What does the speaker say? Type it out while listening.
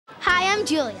am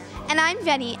Julia. And I'm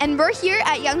Venny, and we're here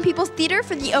at Young People's Theater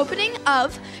for the opening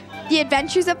of The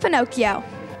Adventures of Pinocchio.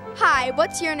 Hi,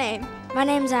 what's your name? My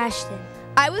name's Ashton.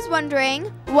 I was wondering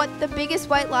what the biggest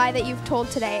white lie that you've told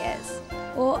today is.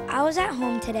 Well, I was at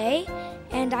home today,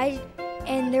 and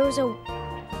there was a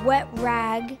wet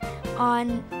rag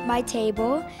on my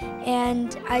table,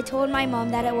 and I told my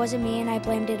mom that it wasn't me, and I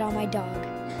blamed it on my dog.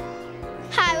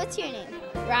 Hi, what's your name?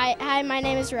 Hi, my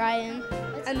name is Ryan.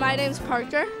 And my name's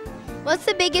Parker. What's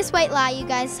the biggest white lie you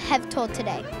guys have told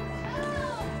today?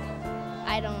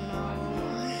 I don't know.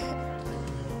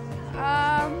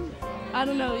 I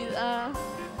don't know.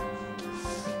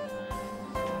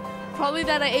 Probably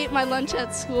that I ate my lunch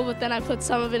at school, but then I put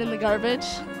some of it in the garbage.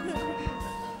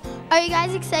 Are you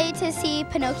guys excited to see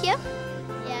Pinocchio?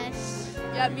 Yes.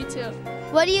 Yeah, me too.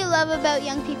 What do you love about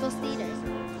Young People's Theater?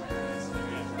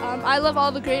 I love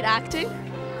all the great acting.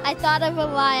 I thought of a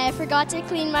lie. I forgot to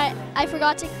clean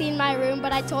my room,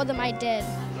 but I told them I did.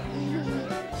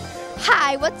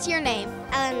 Hi, what's your name?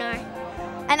 Eleanor.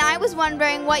 And I was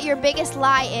wondering what your biggest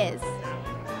lie is.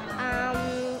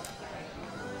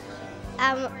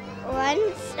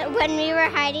 Once when we were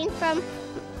hiding from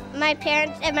my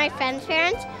parents and my friend's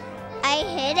parents, I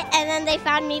hid, and then they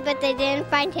found me, but they didn't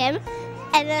find him.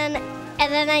 And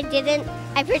then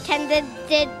I pretended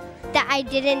that I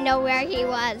didn't know where he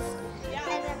was.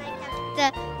 And then I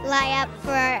kept the lie up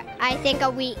for, I think, a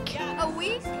week. A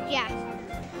week? Yeah.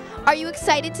 Are you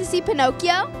excited to see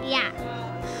Pinocchio? Yeah.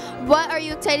 What are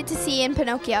you excited to see in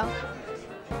Pinocchio?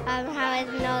 How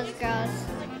his nose grows.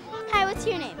 Hi, what's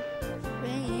your name?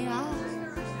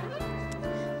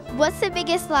 What's the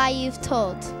biggest lie you've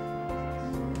told?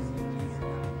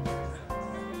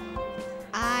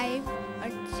 I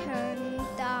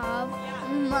turned off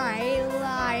my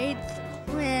lights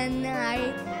when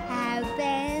I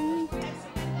haven't.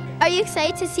 Are you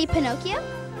excited to see Pinocchio?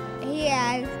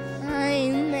 Yes,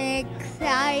 I'm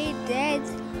excited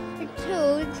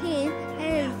to see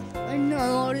his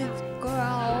nose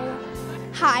grow.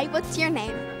 Hi, what's your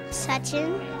name?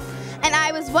 Sachin. And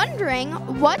I was wondering,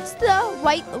 what's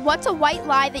a white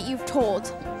lie that you've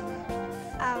told?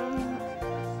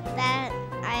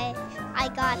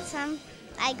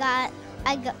 That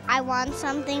I want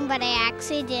something, but I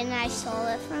actually didn't. I stole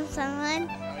it from someone.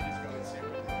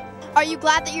 Are you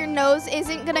glad that your nose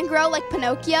isn't gonna grow like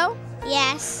Pinocchio?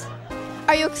 Yes.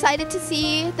 Are you excited to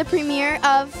see the premiere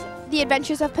of The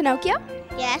Adventures of Pinocchio?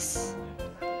 Yes.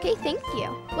 Okay, thank you.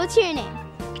 What's your name?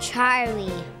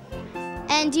 Charlie.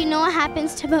 And do you know what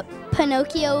happens to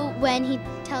Pinocchio when he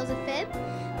tells a fib?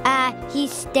 He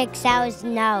sticks out his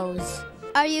nose.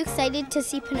 Are you excited to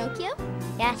see Pinocchio?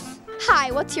 Yes.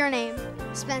 Hi, what's your name?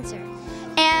 Spencer.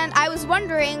 And I was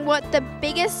wondering what the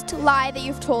biggest lie that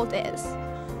you've told is.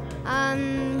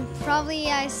 Probably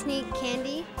I sneak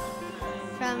candy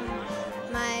from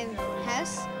my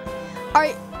house.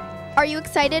 Are you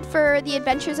excited for The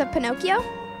Adventures of Pinocchio?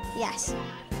 Yes.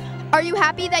 Are you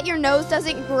happy that your nose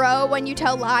doesn't grow when you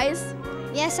tell lies?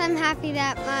 Yes, I'm happy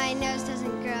that my nose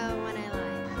doesn't grow when I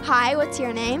lie. Hi, what's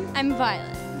your name? I'm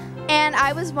Violet. And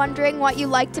I was wondering what you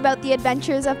liked about The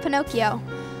Adventures of Pinocchio.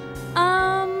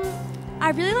 I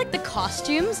really like the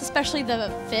costumes, especially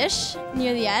the fish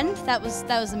near the end. That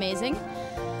was amazing.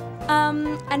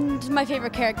 And my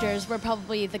favorite characters were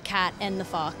probably the cat and the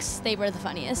fox. They were the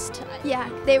funniest. Yeah,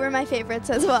 they were my favorites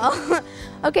as well.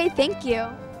 Okay, thank you.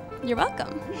 You're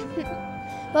welcome.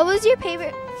 What was your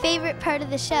favorite part of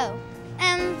the show?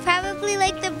 Probably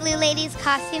like the blue lady's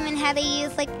costume and how they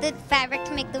use like the fabric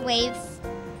to make the waves.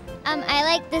 I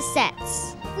like the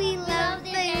sets. We love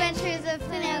the Adventures of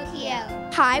Pinocchio.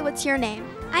 Hi, what's your name?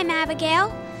 I'm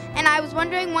Abigail. And I was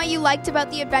wondering what you liked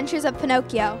about The Adventures of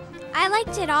Pinocchio. I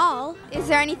liked it all. Is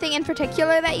there anything in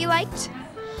particular that you liked?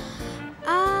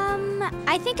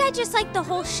 I think I just liked the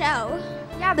whole show.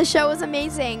 Yeah, the show was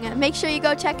amazing. Make sure you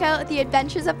go check out The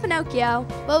Adventures of Pinocchio.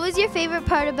 What was your favorite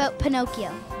part about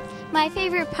Pinocchio? My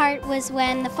favorite part was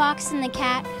when the fox and the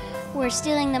cat were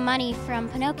stealing the money from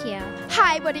Pinocchio.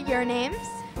 Hi, what are your names?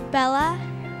 Bella.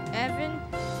 Evan.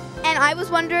 And I was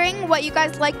wondering what you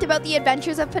guys liked about The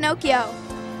Adventures of Pinocchio.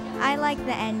 I like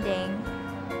the ending.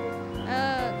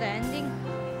 The ending?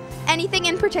 Anything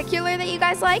in particular that you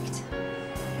guys liked?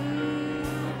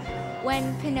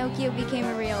 When Pinocchio became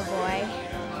a real boy.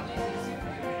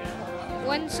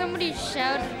 When somebody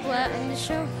shouted in the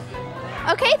show.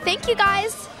 Okay, thank you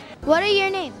guys. What are your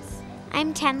names?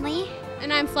 I'm Tenley.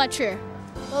 And I'm Fletcher.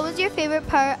 What was your favorite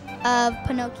part of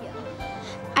Pinocchio?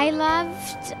 I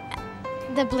loved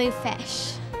the blue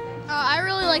fish. I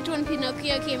really liked when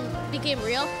Pinocchio became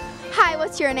real. Hi,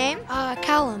 what's your name?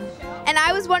 Callum. And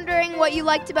I was wondering what you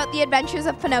liked about The Adventures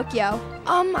of Pinocchio.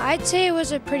 I'd say it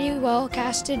was a pretty well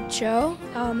casted show.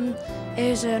 It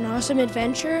was an awesome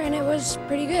adventure and it was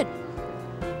pretty good.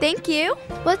 Thank you.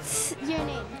 What's your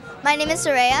name? My name is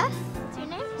Soraya. What's your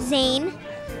name? Zane.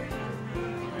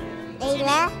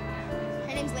 Layla.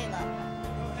 Her name's Layla.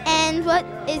 And what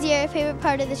is your favorite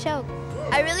part of the show?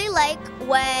 I really like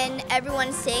when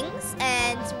everyone sings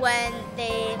and when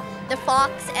the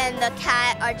fox and the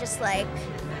cat are just like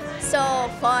so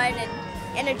fun and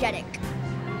energetic.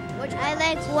 I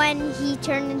like when he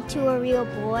turned into a real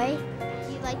boy.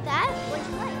 You like that?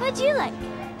 What'd you like?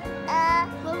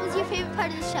 What was your favorite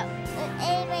part of the show?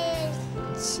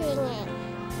 Everybody's singing.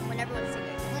 When everyone's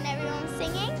singing. When everyone's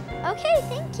singing? Okay,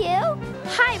 thank you.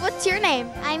 Hi, what's your name?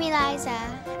 I'm Eliza.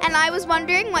 And I was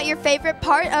wondering what your favorite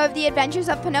part of the Adventures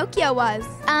of Pinocchio was.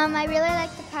 I really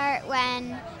liked the part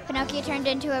when Pinocchio turned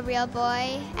into a real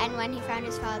boy and when he found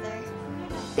his father.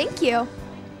 Thank you.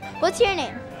 What's your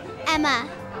name? Emma.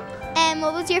 And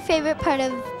what was your favorite part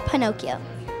of Pinocchio?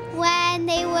 When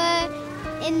they were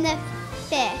in the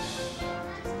fish.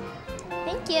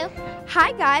 Thank you.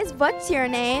 Hi guys, what's your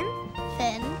name?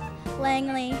 Finn.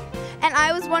 Langley. And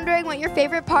I was wondering what your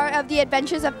favorite part of the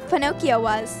Adventures of Pinocchio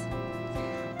was.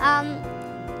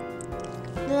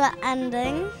 The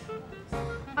ending.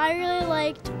 I really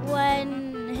liked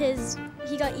when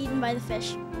he got eaten by the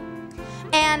fish.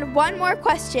 And one more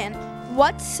question.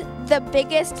 What's the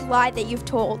biggest lie that you've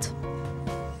told?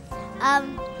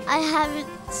 I haven't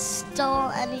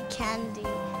stole any candy.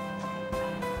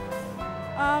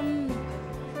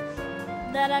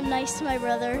 That I'm nice to my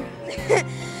brother.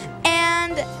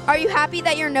 And are you happy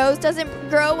that your nose doesn't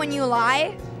grow when you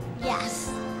lie?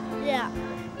 Yes. Yeah.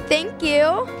 Thank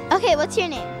you. Okay, what's your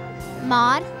name?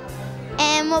 Maud.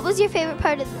 And what was your favorite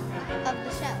part of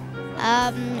the show?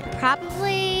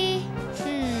 Probably,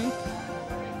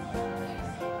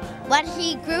 when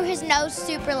he grew his nose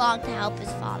super long to help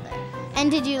his father. And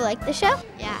did you like the show?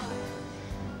 Yeah.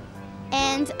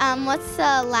 And what's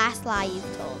the last lie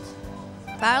you've told?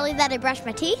 Probably that I brushed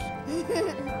my teeth.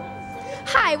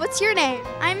 Hi, what's your name?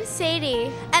 I'm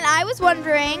Sadie. And I was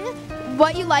wondering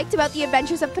what you liked about the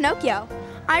Adventures of Pinocchio.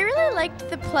 I really liked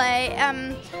the play.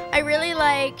 I really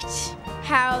liked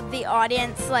how the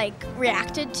audience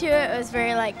reacted to it. It was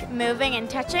very moving and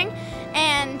touching.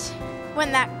 And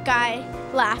when that guy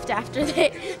laughed after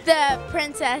the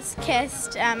princess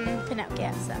kissed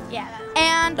Pinocchio. So yeah.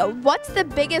 And what's the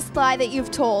biggest lie that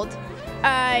you've told?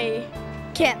 I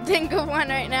can't think of one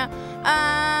right now.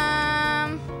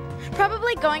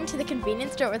 Probably going to the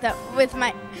convenience store without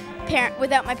my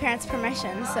parents'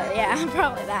 permission. So yeah,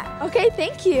 probably that. Okay,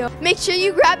 thank you. Make sure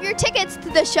you grab your tickets.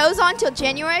 The show's on till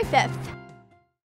January 5th.